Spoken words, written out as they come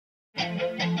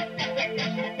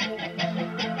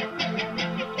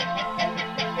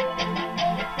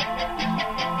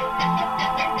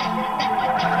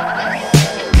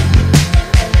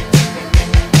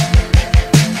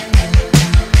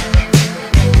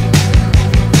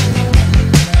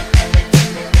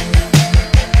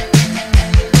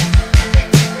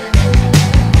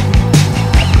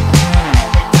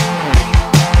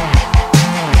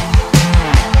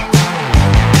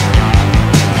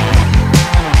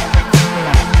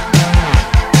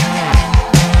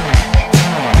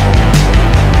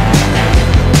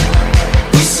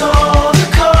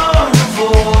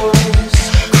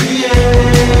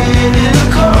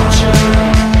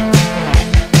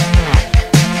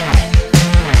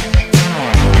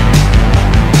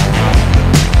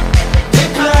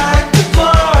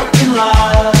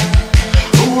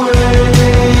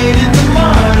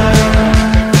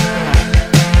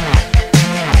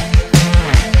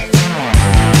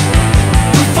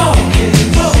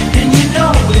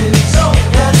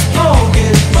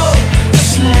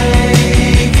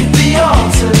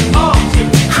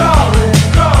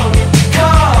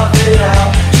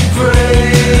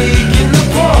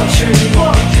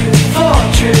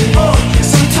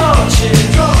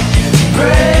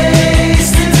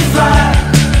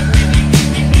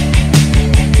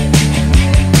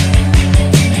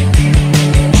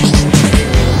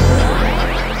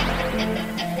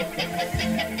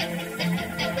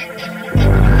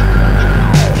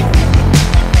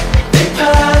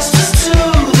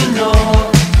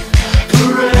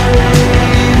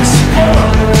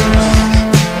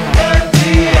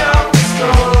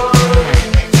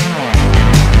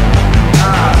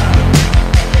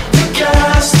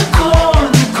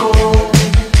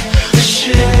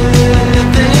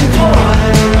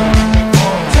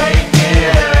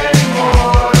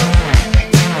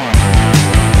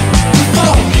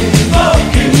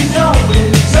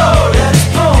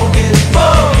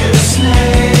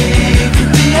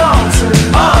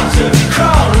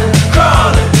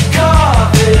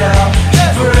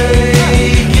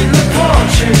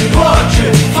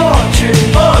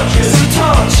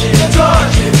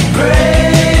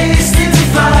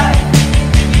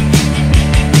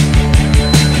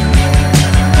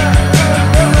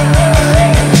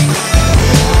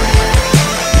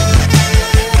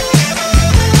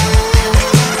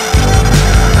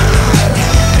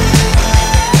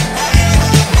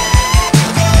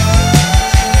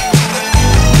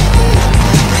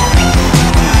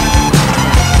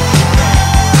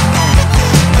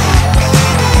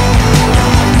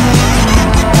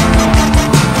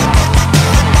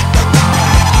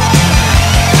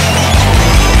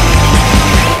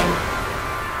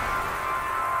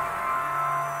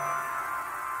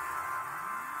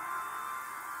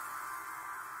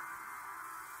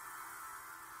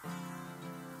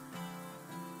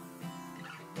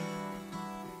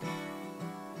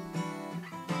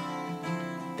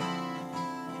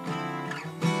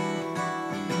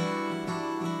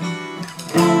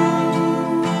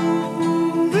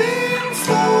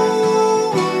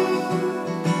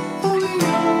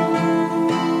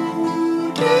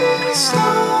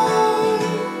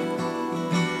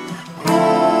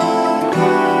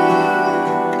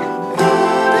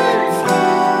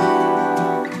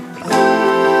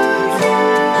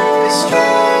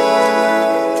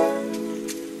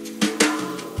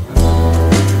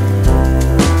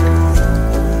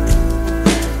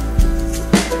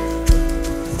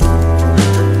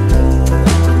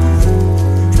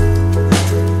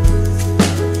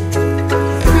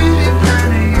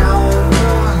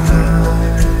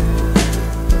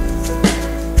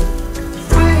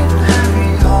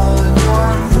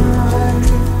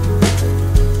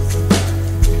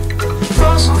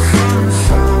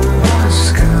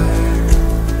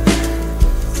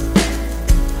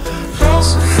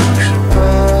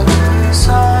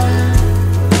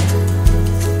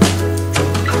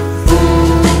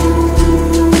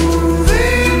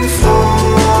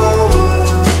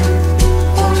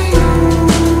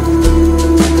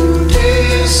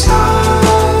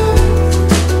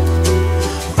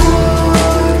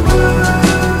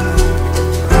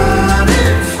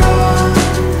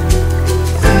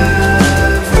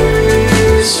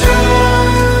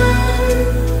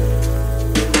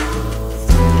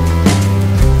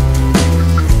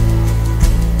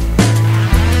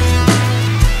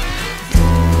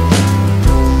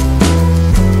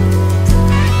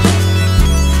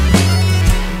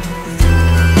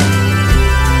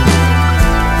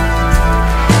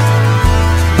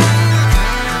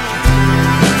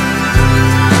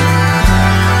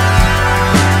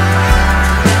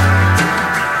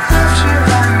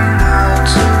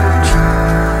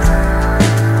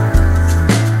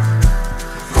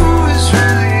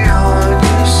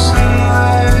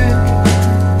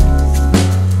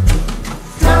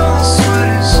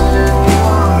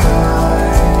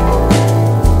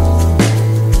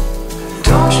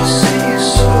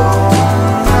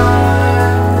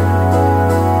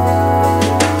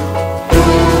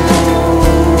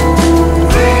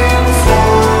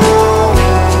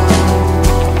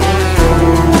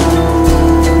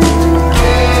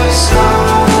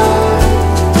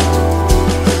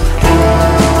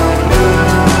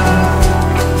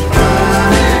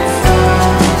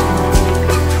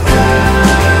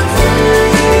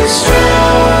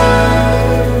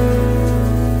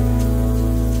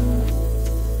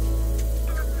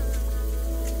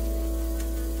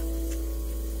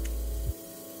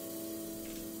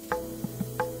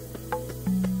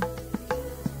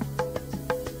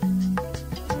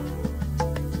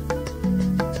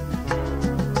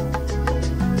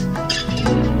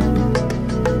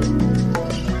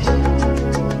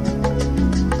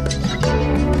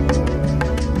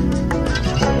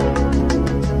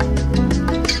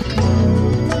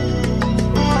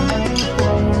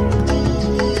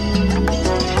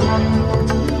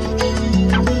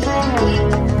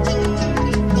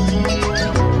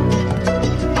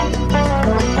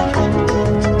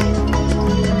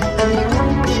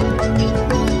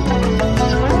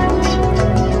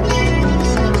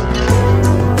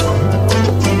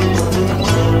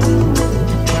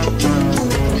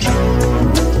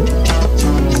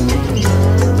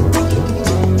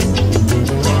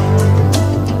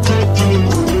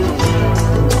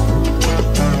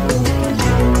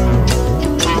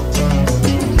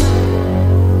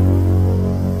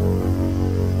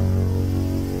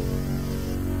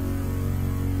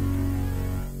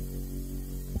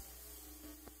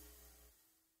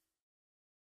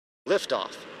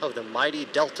mighty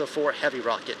Delta IV Heavy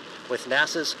rocket with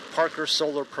NASA's Parker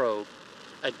Solar Probe,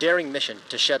 a daring mission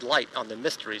to shed light on the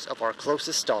mysteries of our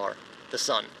closest star, the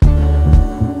Sun.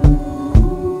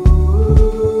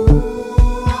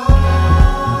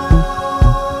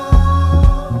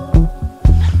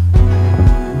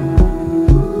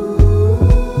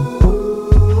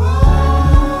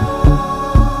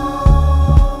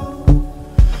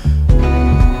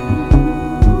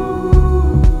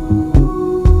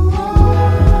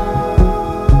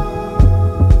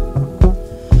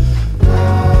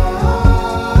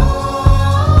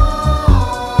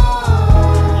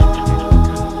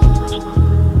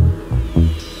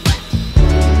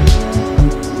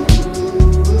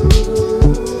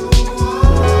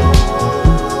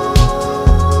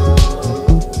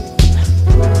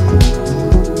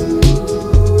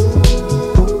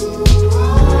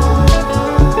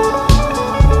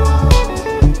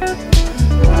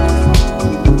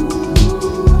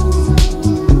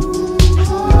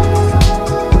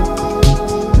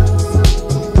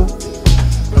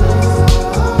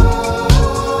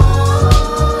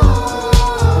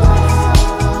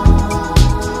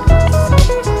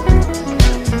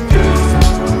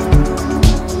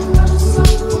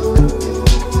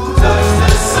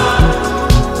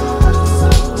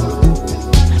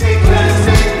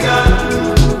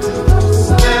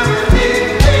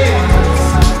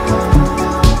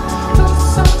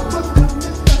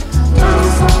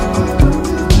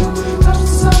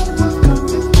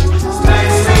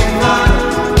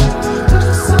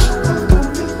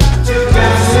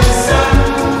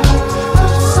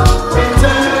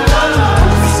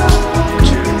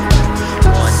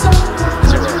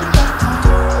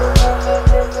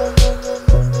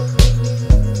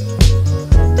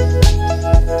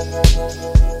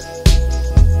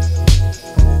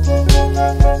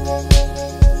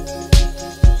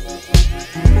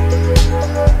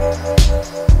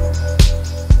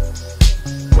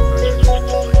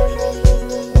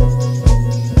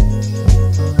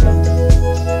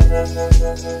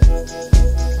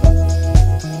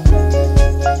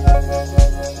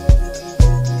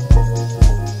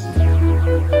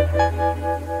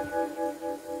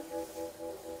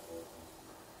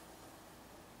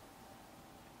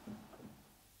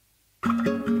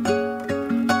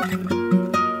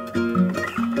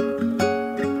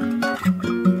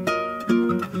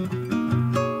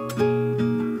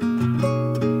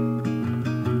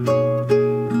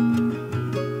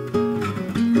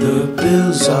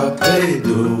 bills are paid,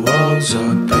 the walls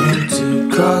are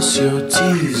painted. Cross your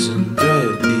T's and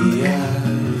thread the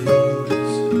I's.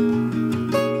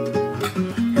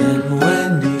 And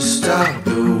when you stop,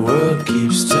 the world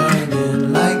keeps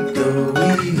turning like the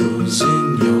wheels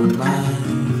in your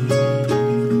mind.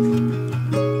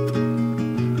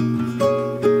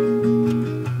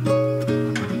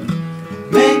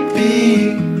 Maybe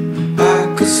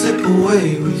I could slip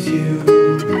away with you,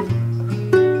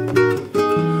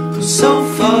 so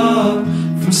far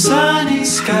from sunny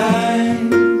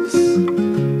skies.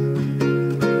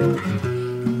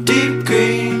 Deep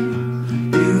green,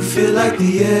 you feel like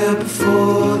the air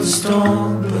before the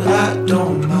storm. But I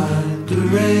don't mind the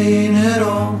rain at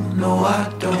all, no I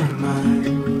don't mind.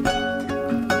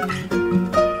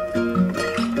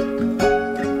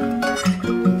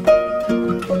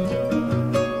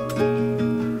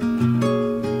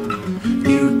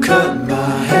 You cut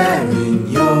my hair in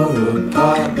your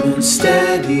apartment,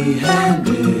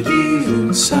 steady-handed,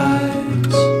 even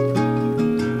size.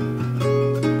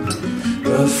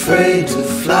 Afraid to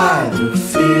fly, the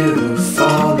fear of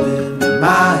falling. Am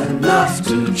I enough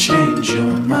to change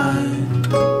your mind?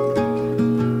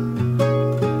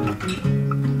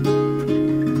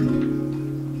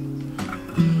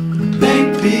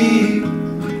 Maybe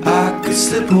I could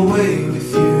slip away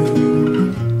with you,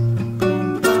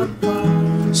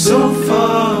 so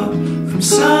far from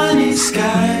sunny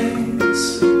skies.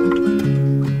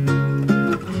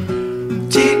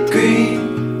 Deep green,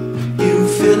 you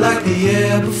feel like the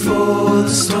air before the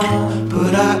storm.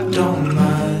 But I don't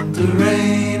mind the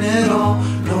rain at all,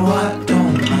 no I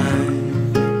don't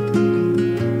mind.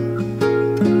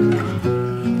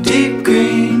 Deep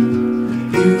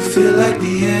green, you feel like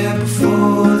the air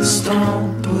before the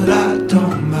storm. But I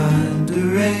don't mind the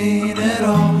rain at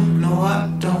all, no I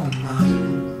don't mind.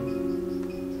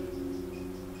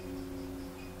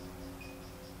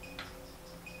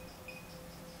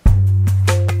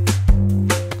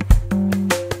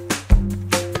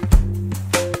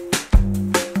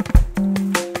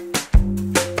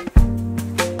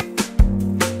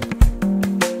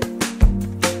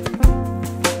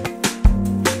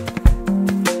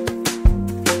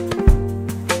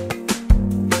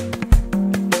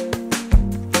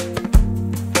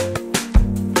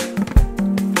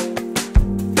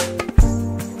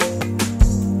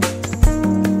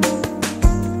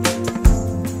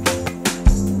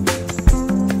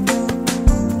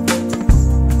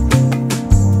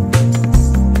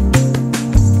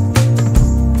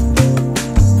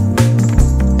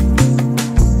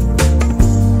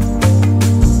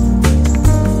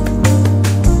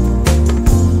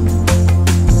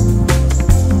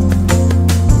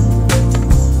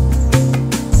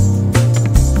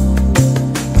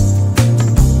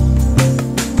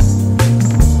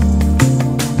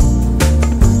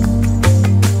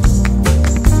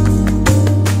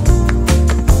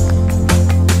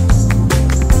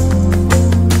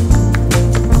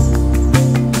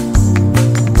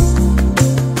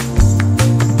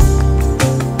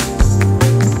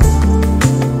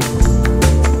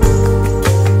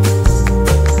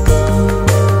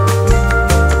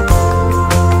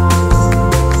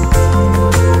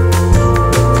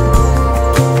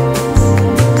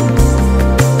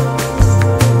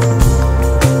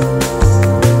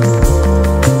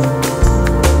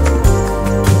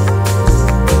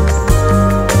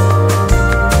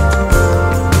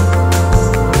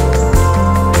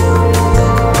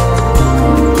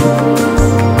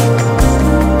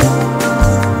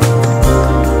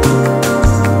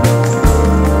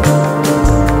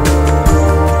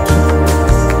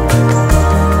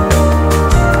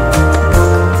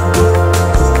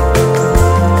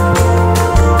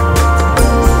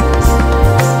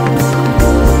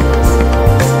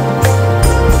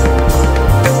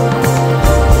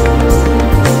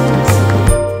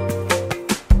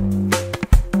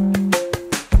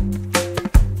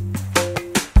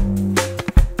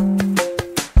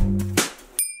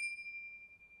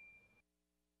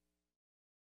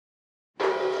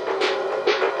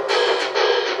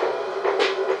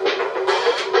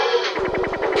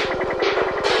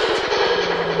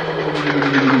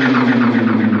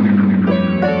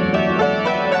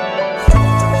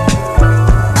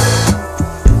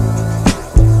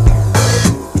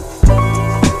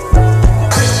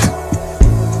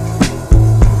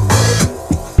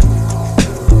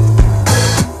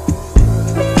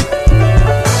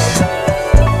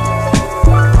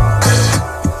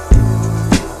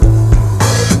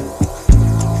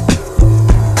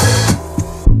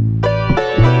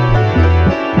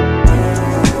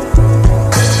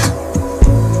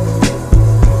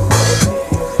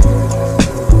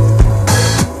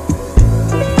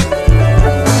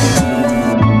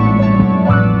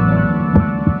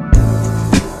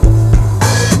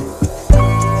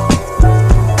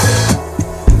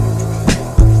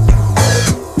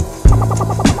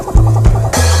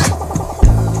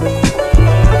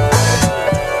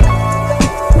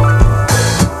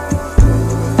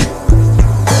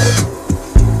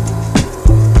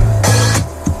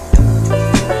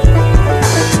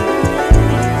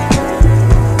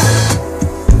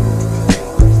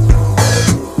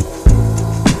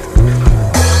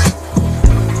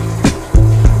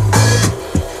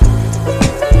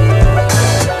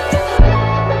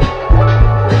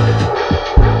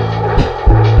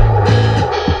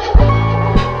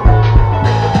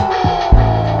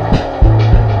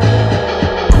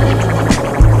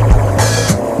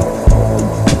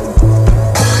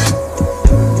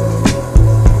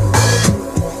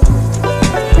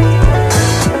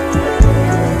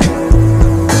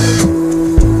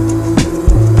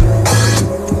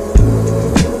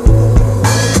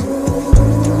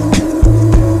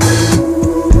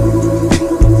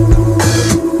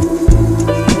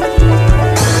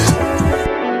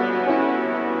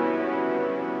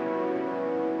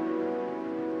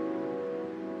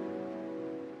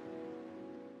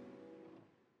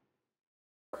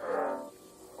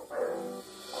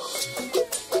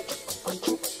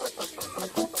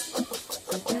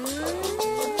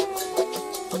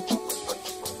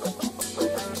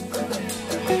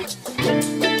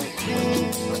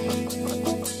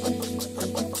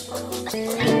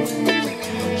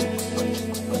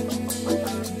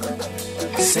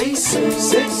 Say so,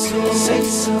 say so, say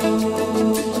so.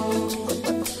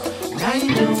 Now you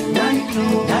know, now you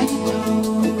know, now you know.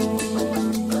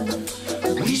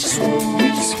 We just want, we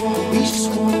just want, we just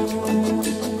want.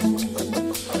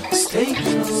 Stay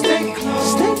close, stay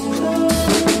close, stay close.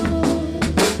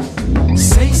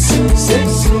 Say so, say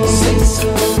so, say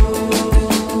so.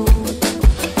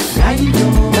 Now you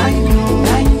know, now you know,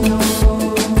 now you know.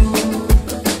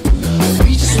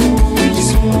 We just want, we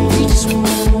just want, we just want.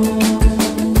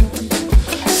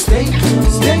 Stay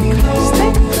close, stay close,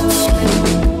 stay close.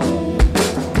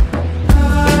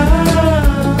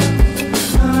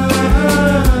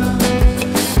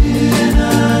 In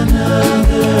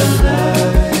another life.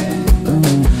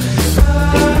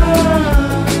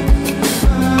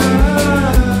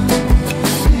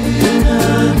 In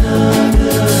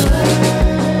another life.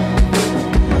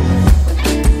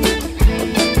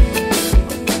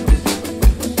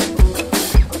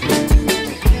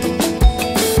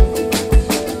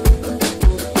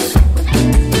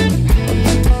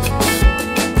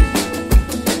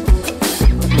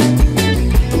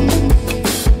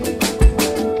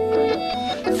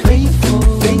 Faithful,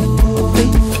 faithful,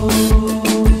 faithful.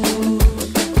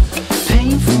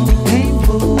 Painful,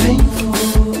 painful, painful.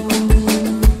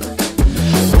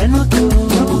 When we go,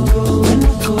 when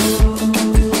we go.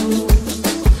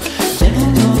 Never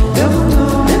know, never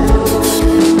know, never know.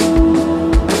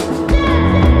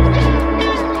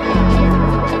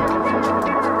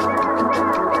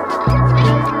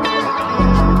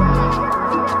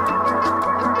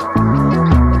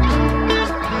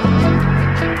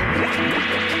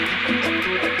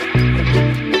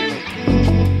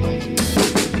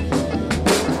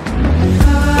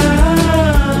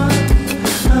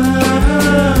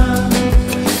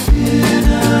 In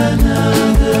another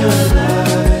life. In another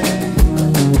life.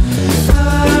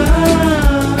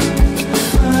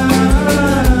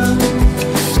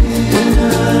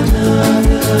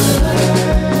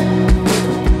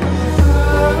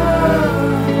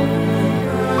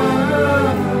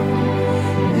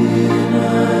 In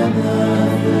another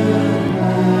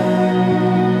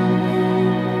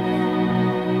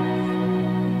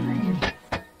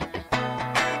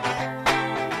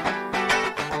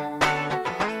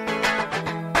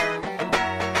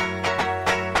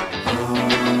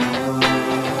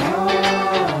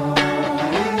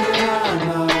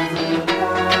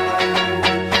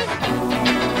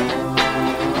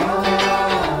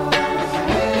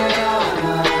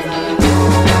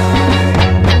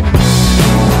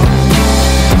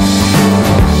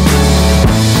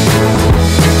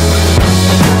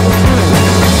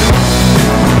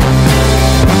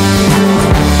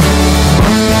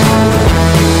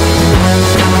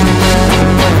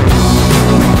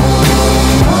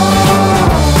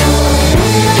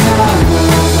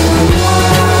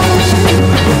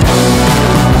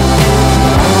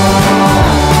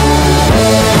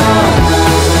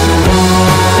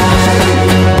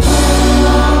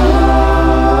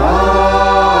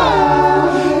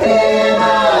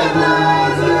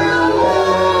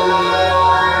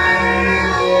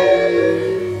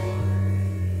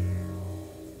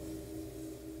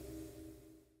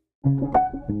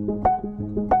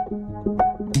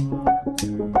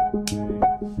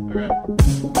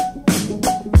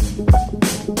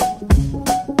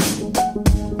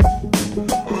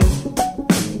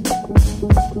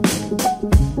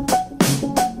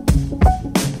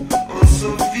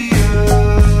SOFIA,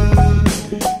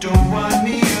 don't wind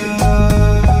me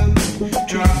up.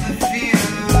 Drop the fear.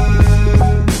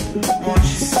 Won't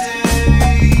you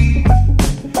stay?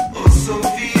 Oh,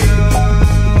 SOFIA,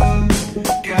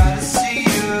 gotta see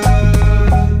you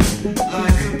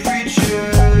like a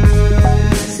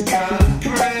preacher's gotta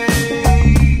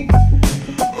pray.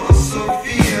 Oh,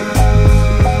 SOFIA,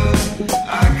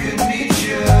 I could meet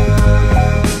you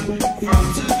from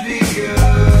Topeka,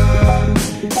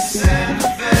 Santa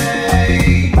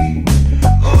Fe.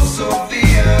 Oh,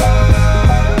 SOFIA,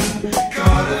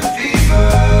 caught a fever.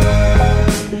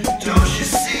 Don't you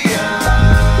see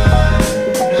I'm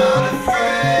not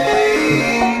afraid?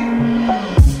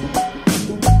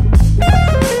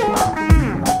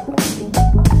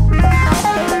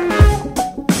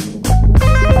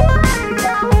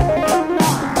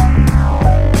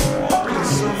 Oh,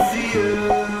 SOFIA,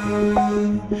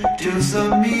 just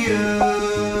love me up.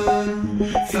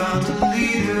 Found a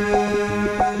leader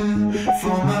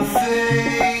for my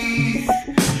faith.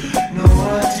 No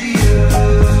idea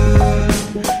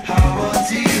how I'll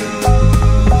deal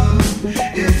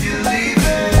if you're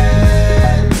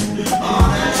leaving on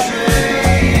that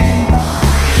train.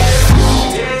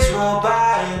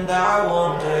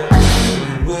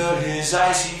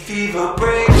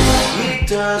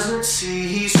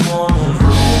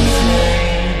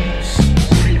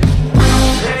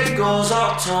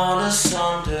 torn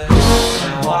asunder.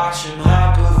 I watch him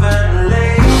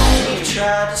hyperventilate. He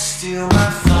tried to steal my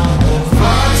thunder.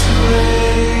 Far too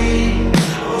late.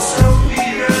 Oh,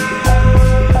 Sophia.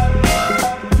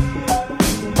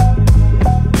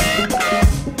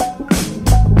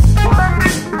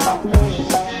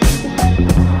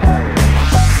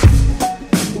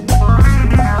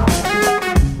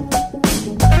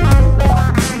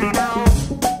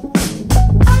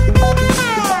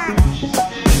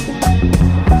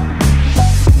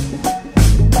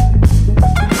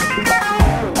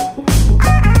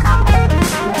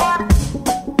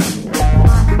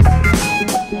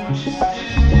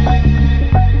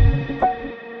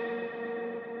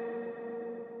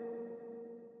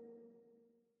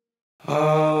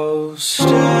 I'll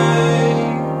stay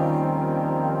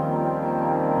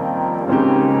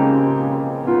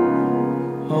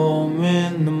home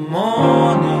in the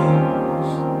mornings.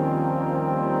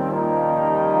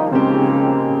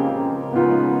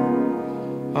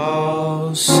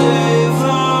 I'll save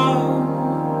up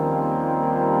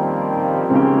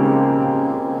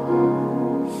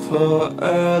for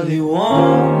early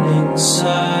warning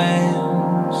signs.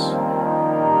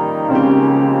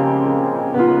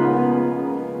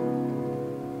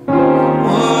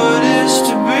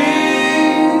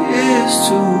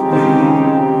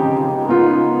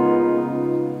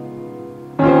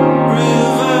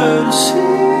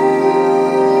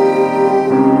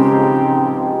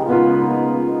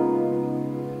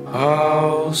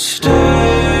 I'll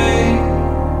stay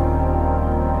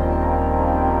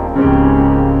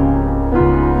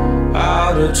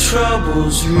out of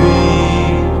trouble's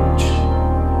reach.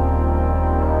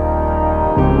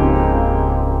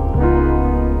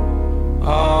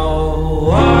 I'll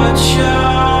watch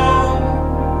out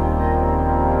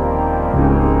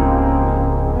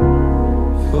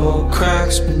for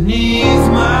cracks beneath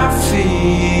my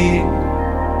feet.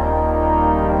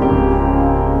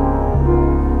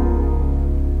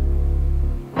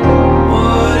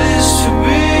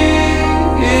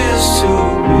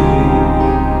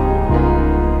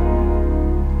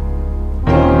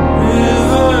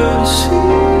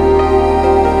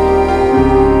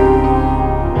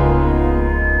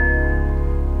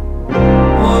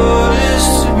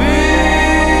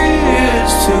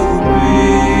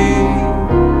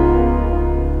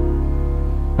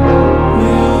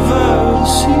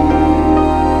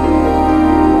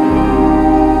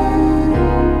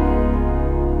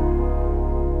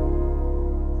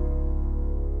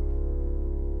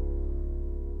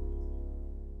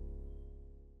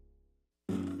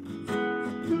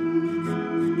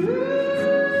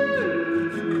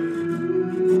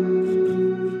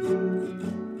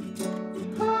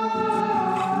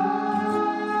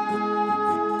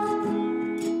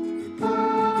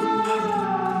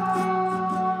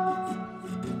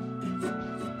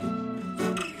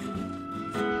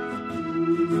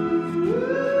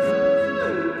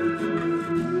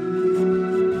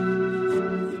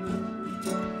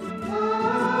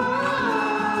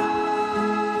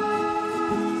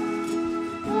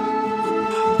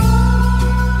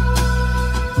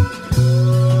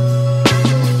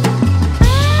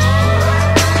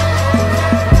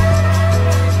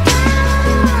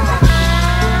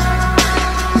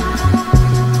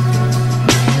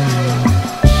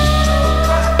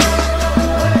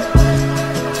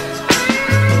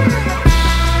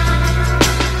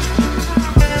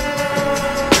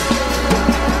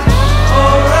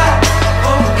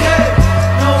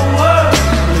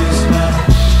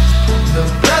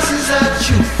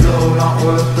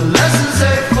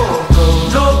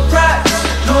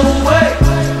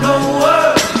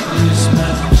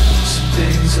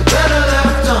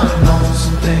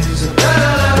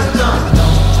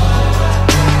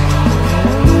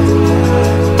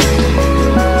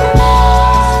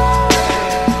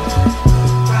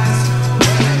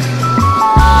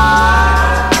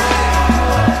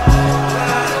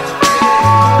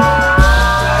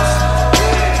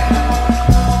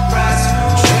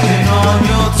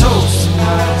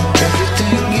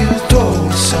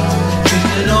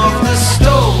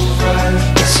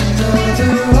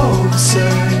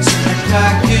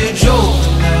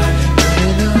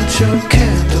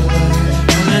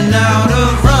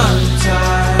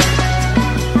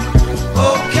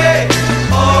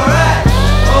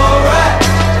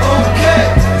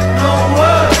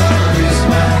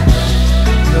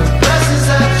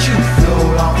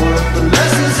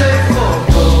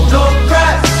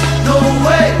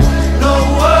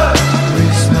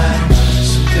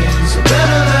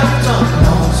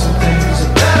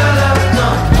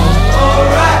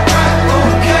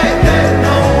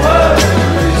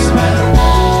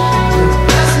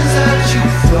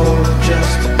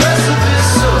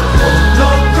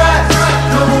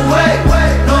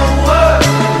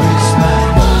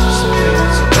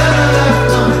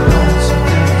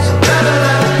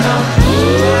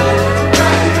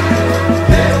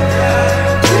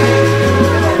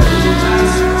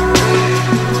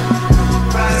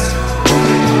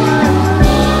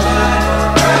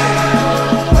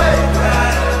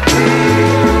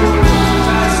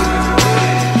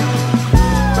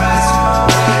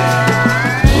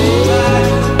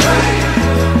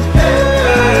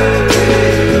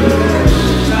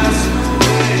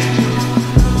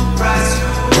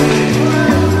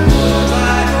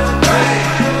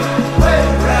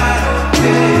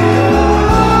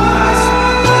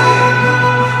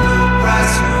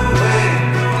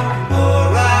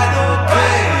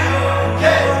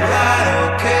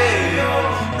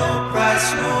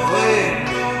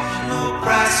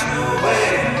 away.